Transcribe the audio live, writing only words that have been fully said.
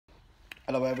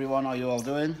Hello everyone, how are you all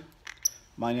doing?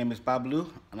 My name is Bablu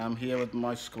and I'm here with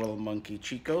my squirrel monkey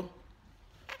Chico.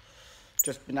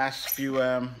 Just been asked a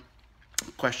few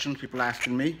questions, people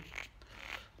asking me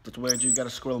that where do you get a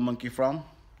squirrel monkey from?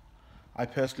 I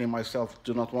personally myself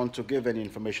do not want to give any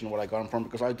information where I got them from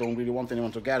because I don't really want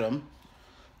anyone to get them.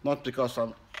 Not because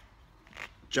I'm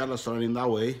jealous or in that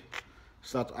way,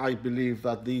 it's that I believe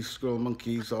that these squirrel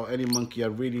monkeys or any monkey are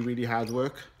really hard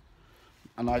work.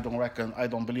 And I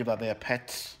don't believe that they are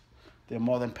pets. They're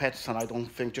more than pets, and I don't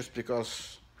think just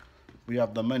because we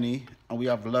have the money and we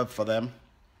have love for them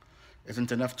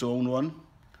isn't enough to own one.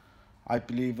 I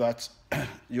believe that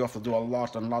you have to do a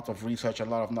lot of research, a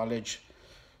lot of knowledge.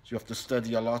 So you have to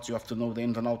study a lot, you have to know the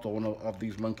ins and outs of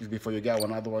these monkeys before you get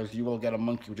one. Otherwise you will get a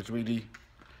monkey which is really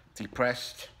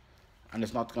depressed and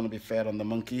it's not going to be fair on the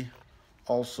monkey.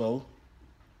 Also,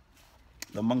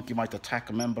 the monkey might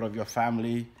attack a member of your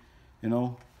family, you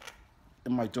know,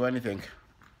 it might do anything.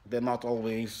 They're not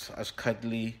always as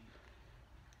cuddly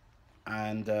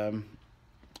and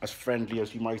as friendly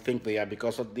as you might think they are,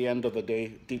 because at the end of the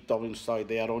day, deep down inside,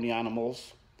 they are only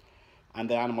animals and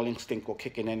the animal instinct will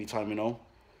kick in anytime, you know,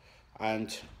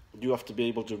 and you have to be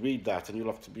able to read that and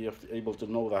you'll have to be able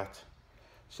to know that.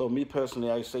 So me personally,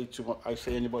 I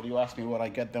say anybody who asks me where I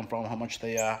get them from, how much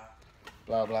they are,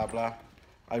 blah blah blah,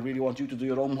 I really want you to do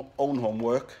your own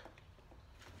homework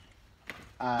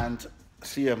and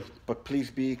see them. But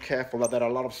please be careful that there are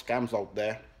a lot of scams out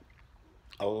there,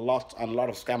 a lot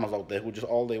of scammers out there who just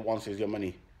all they want is your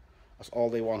money. That's all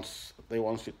they want.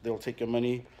 They'll take your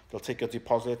money, they'll take your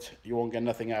deposit, you won't get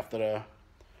nothing after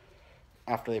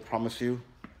they promise you.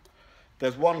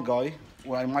 There's one guy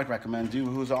who I might recommend you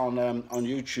who's on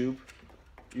YouTube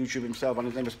himself, and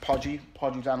his name is Podgy's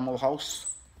Animal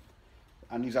House,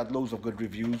 and he's had loads of good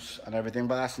reviews and everything,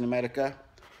 but that's in America.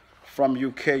 From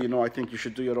UK, you know, I think you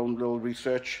should do your own little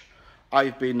research.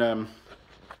 I've been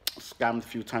scammed a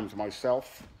few times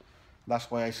myself. That's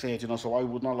why I say it, you know, so I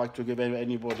would not like to give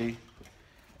anybody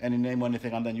any name or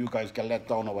anything and then you guys get let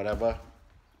down or whatever.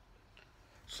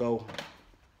 So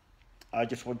I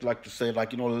just would like to say,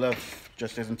 like, you know, love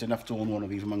just isn't enough to own one of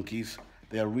these monkeys.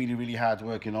 They are really hard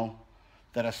work, you know.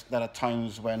 There are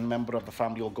times when a member of the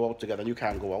family will go out together and you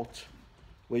can't go out.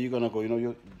 Where you gonna go? You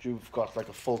know, you've got like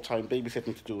a full-time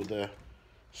babysitting to do with the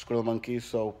squirrel monkeys,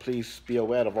 so please be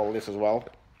aware of all this as well.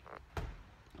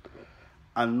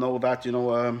 And know that, you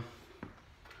know,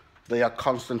 they are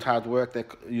constant hard work.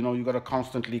 You know, you gotta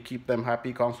constantly keep them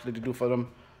happy, constantly do for them.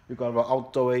 You gotta have an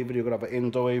outdoor aviary, you gotta have an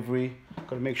indoor aviary.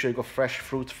 Gotta make sure you got fresh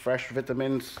fruit, fresh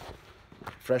vitamins,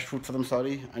 fresh fruit for them,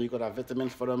 sorry, and you gotta have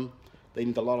vitamins for them. They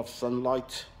need a lot of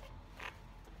sunlight,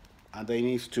 and they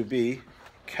need to be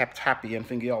kept happy and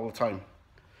thingy all the time.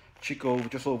 Chico,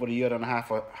 just over a year and a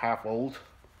half old,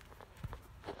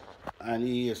 and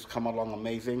he has come along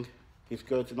amazing. He's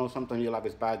good, you know, sometimes he'll have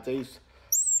his bad days,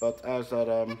 but as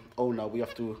an owner, we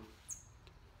have to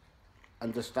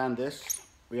understand this.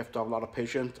 We have to have a lot of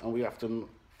patience, and we have to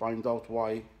find out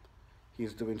why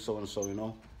he's doing so and so, you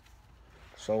know.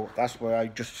 So that's where I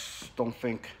just don't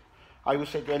think. I would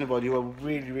say to anybody who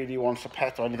really wants a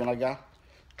pet or anything like that,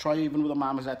 try even with a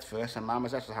marmoset first, and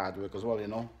marmosets are hard work as well, you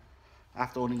know.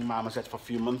 After owning a marmoset for a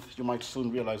few months, you might soon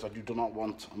realise that you do not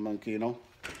want a monkey, you know.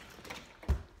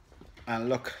 And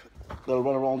look, they'll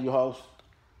run around your house,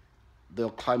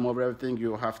 they'll climb over everything,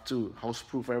 you have to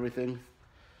house-proof everything.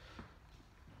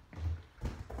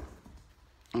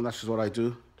 And that's just what I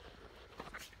do.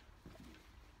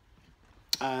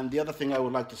 And the other thing I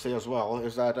would like to say as well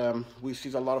is that we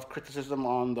see a lot of criticism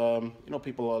on you know,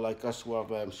 people like us who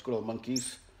have squirrel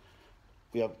monkeys.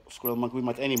 We have squirrel monkey, we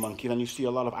might any monkey, and you see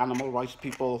a lot of animal rights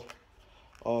people,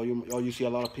 or you see a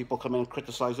lot of people come in and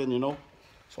criticizing, you know.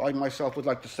 So I myself would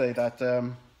like to say that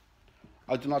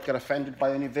I do not get offended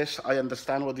by any of this. I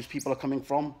understand where these people are coming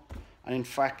from, and in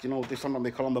fact, you know, sometimes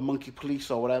they call them the monkey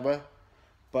police or whatever.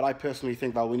 But I personally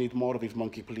think that we need more of these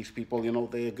monkey police people, you know.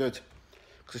 They're good.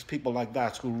 Because it's people like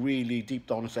that who really, deep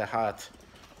down in their heart,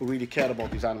 who really care about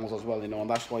these animals as well, you know, and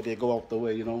that's why they go out the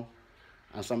way, you know.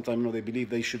 And sometimes, you know, they believe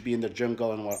they should be in the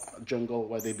jungle and jungle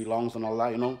where they belong and all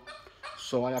that, you know.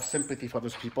 So I have sympathy for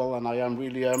those people, and I am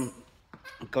really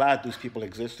glad these people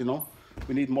exist, you know.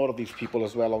 We need more of these people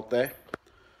as well out there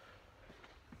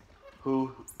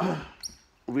who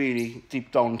really,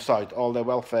 deep down inside, all their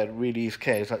welfare really is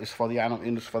care is for the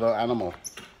animal.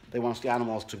 They want the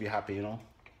animals to be happy, you know.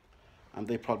 And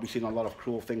they've probably seen a lot of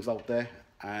cruel things out there,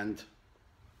 and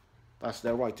that's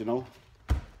their right, you know.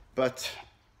 But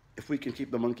if we can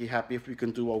keep the monkey happy, if we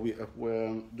can do what we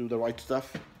do the right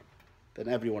stuff, then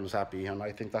everyone's happy, and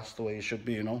I think that's the way it should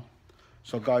be, you know.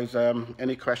 So guys,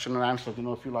 any question and answer, you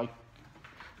know, if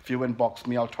if you inbox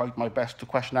me, I'll try my best to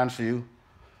question answer you.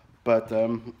 But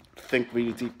think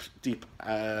really deep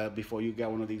before you get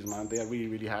one of these, man. They are really,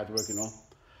 really hard work, you know.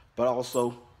 But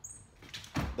also,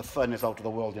 the fun is out of the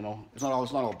world, you know. It's not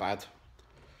all bad.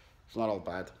 It's not all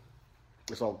bad.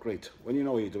 It's all great. When you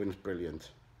know what you're doing, it's brilliant.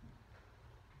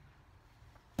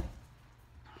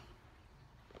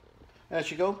 There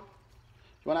you go. You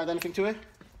want to add anything to it?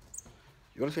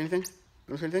 You want to say anything?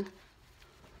 You want to say anything?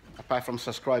 Apart from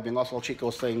subscribing, that's all Chico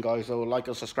was saying, guys. So like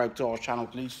and subscribe to our channel,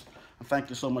 please. And thank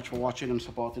you so much for watching and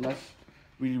supporting us.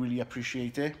 Really, really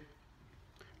appreciate it.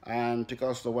 And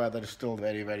because the weather is still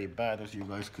very, very bad, as you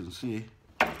guys can see,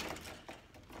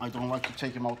 I don't like to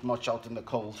take him out much out in the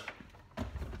cold.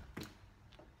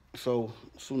 So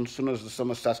soon as the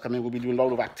summer starts coming, we'll be doing a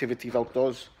lot of activities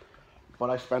outdoors. But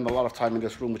I spend a lot of time in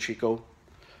this room with Chico.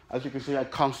 As you can see, I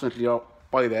constantly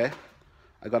by there.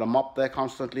 I got a mop there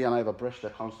constantly, and I have a brush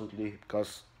there constantly,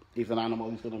 because he's an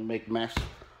animal, he's gonna make mess,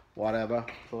 whatever.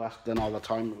 So that's done all the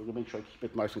time. We're gonna make sure I keep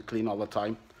it nice and clean all the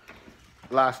time.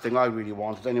 Last thing I really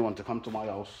want is anyone to come to my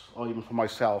house, or even for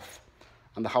myself,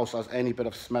 and the house has any bit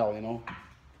of smell, you know.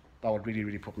 That would really,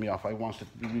 really put me off. I want it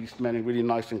to be really smelling really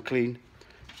nice and clean.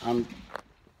 And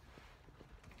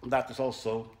that is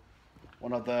also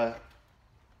one of the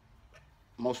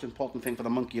most important thing for the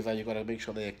monkeys, that you got to make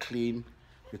sure they're clean.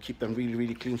 You keep them really,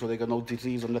 really clean so they got no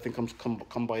disease and nothing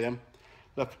come by them.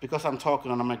 Look, because I'm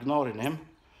talking and I'm ignoring him,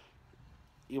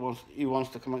 he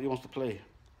wants to come out, he wants to play.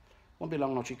 Won't be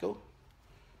long now, Chico.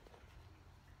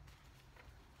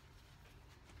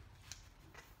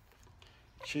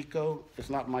 Chico is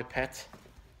not my pet,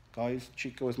 guys.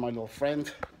 Chico is my little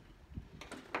friend.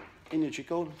 In you,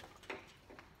 Chico.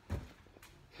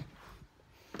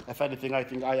 If anything, I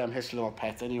think I am his little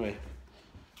pet anyway.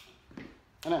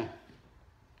 Innit?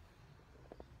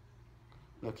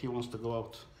 Look, he wants to go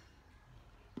out.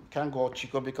 Can't go out,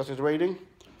 Chico, because it's raining.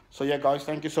 So yeah, guys,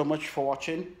 thank you so much for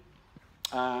watching.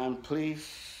 And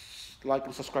please like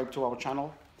and subscribe to our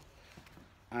channel.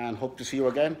 And hope to see you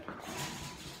again.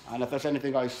 And if there's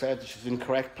anything I said which is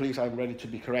incorrect, please, I'm ready to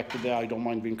be corrected there. I don't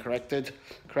mind being corrected.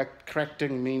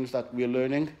 Correcting means that we're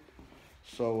learning.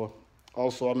 So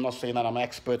also, I'm not saying that I'm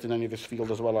expert in any of this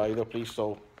field as well either, please.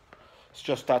 So it's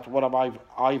just that what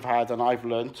I've had and I've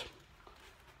learned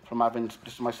from having,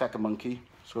 this is my second monkey,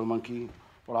 squirrel monkey,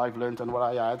 what I've learned and what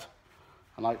I had,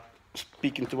 and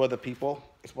speaking to other people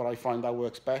is what I find that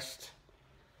works best.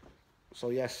 So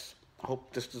yes, I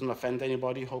hope this doesn't offend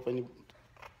anybody. Hope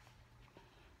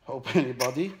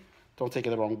anybody don't take it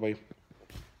the wrong way.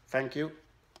 Thank you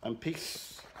and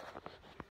peace.